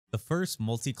The first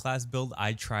multi-class build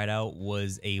I tried out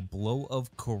was a Blow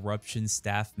of Corruption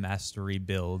Staff Mastery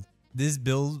build. This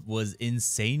build was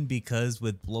insane because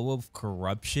with Blow of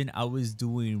Corruption, I was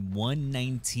doing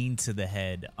 119 to the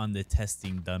head on the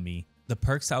testing dummy. The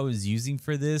perks I was using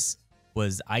for this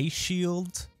was Ice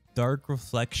Shield, Dark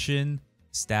Reflection,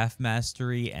 Staff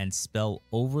Mastery, and Spell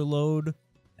Overload.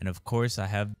 And of course, I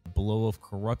have Blow of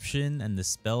Corruption, and the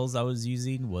spells I was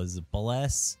using was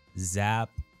Bless, Zap,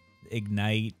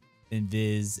 Ignite,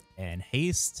 Invis, and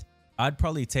Haste. I'd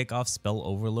probably take off Spell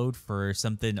Overload for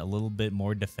something a little bit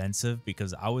more defensive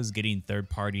because I was getting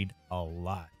third-partied a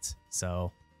lot.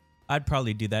 So I'd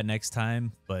probably do that next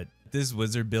time, but this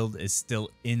wizard build is still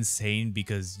insane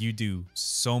because you do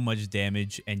so much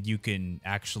damage and you can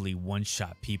actually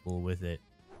one-shot people with it.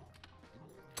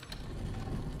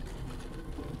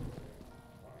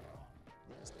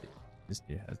 This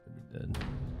dude has to be dead.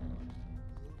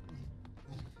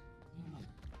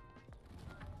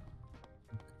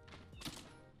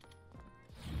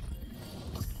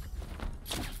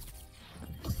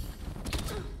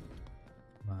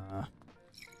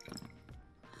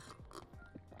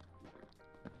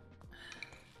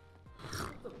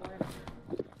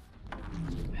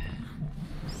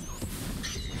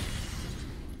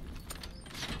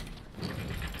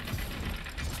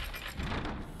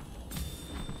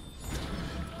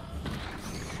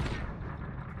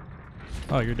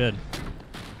 Oh, you're dead.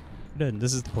 You're dead.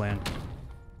 This is the plan.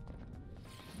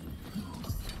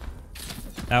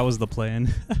 That was the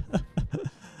plan.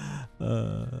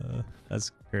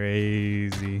 That's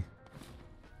crazy.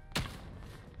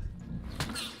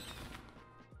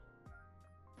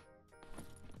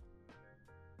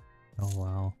 Oh,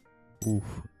 wow. Oof.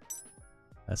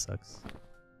 That sucks.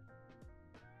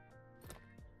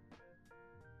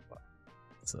 That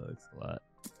sucks a lot.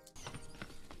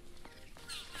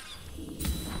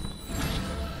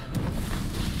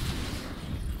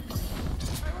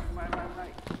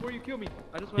 Before you kill me,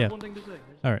 I just have one thing to say.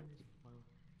 All right.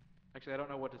 Actually, I don't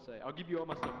know what to say. I'll give you all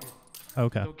my stuff.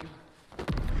 Okay. Don't kill me.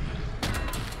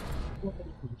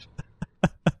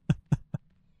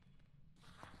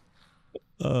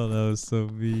 Oh, that was so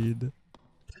mean.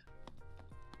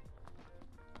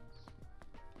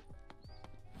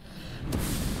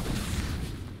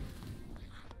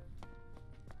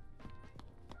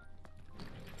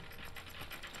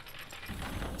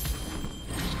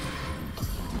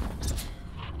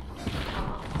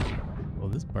 Well,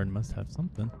 this bard must have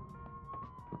something.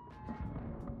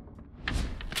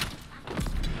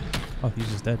 Oh, he's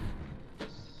just dead.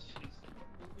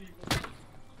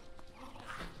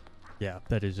 Yeah,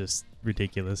 that is just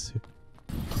ridiculous.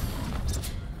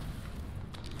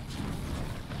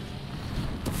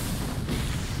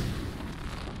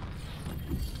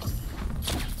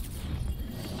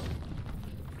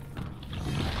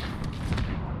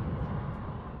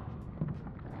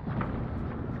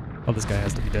 Oh, this guy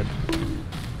has to be dead.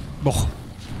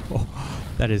 Oh,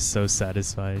 that is so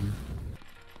satisfying.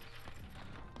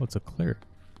 Oh, it's a clear.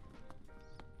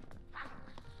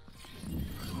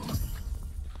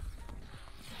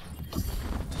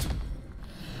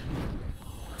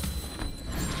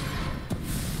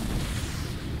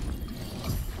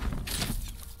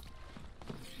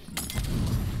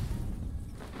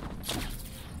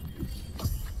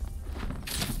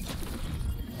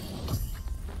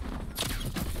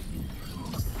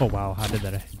 Oh wow, how did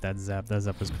that hit that zap? That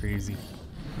zap was crazy.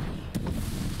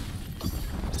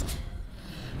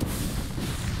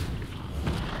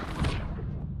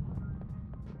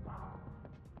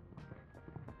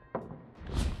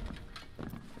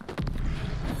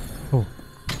 Oh.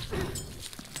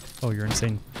 Oh, you're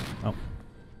insane. Oh.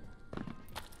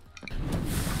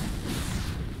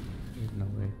 There's no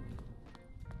way.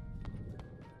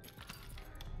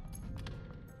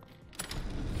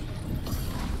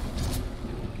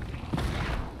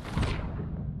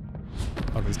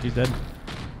 Oh, this dude dead?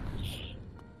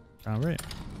 Alright.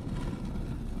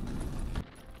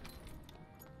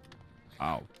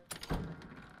 Ow.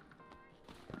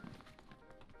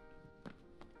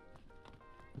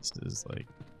 This is like...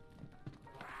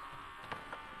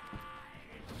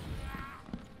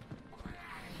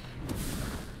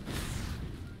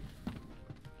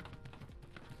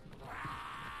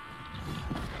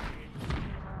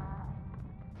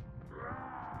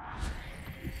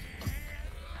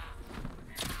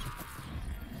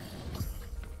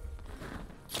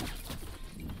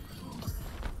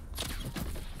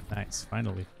 Nice,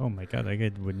 finally. Oh my god, that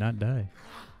guy would not die.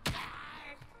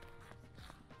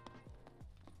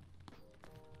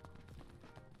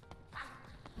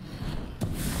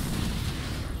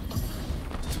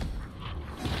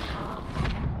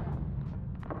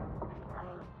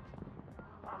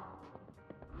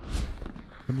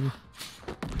 come here.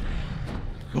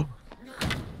 Oh.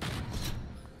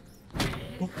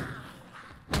 Oh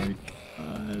my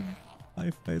god.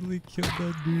 I finally killed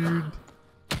that dude.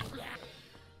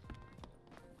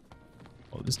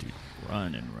 Oh, this dude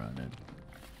running.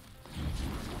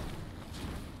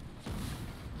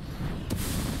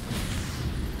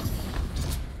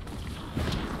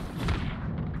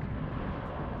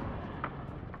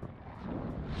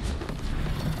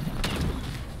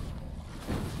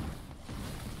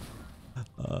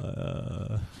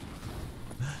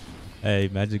 Hey,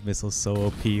 magic missile's so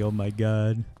OP. Oh my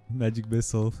god. Magic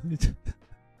missile.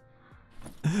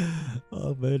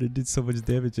 Oh man, it did so much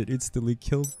damage. It instantly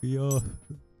killed me. Oh,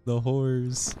 the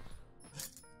horrors.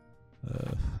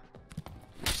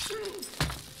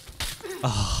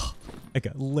 Oh, I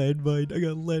got landmined. I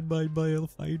got landmined by a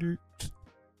fighter.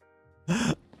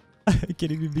 I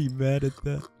can't even be mad at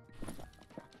that.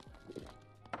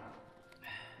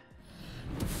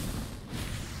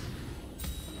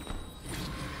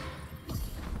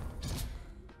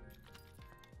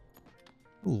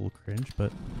 A little cringe,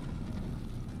 but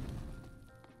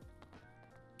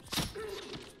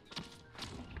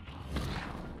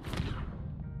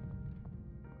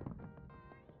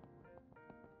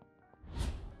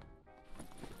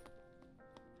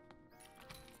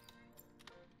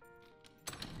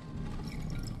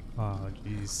oh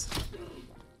jeez.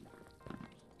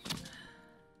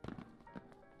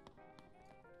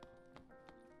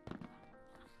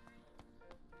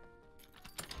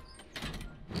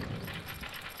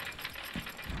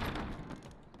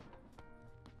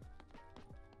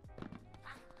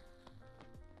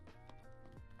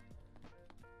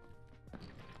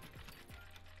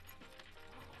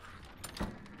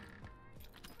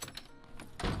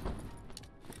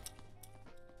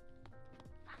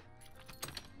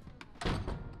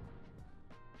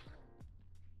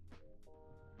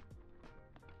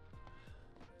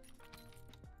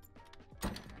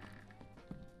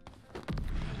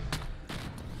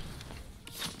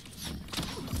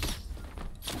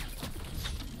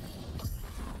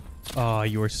 Oh,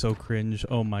 you are so cringe.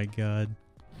 Oh my god.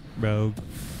 Bro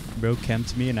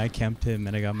camped me and I camped him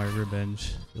and I got my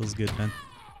revenge. Feels good, man.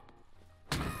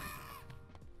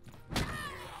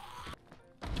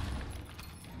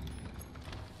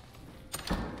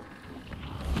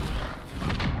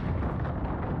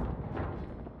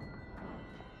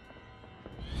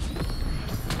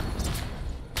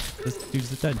 This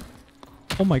dude's dead.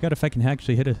 Oh my god, if I can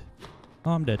actually hit it.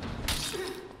 Oh, I'm dead.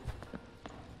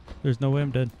 There's no way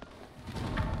I'm dead.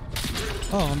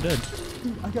 Oh, I'm dead.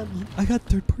 Dude, I got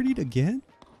third partied again?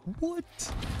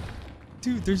 What?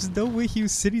 Dude, there's no way he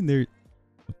was sitting there.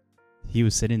 He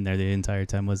was sitting there the entire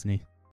time, wasn't he?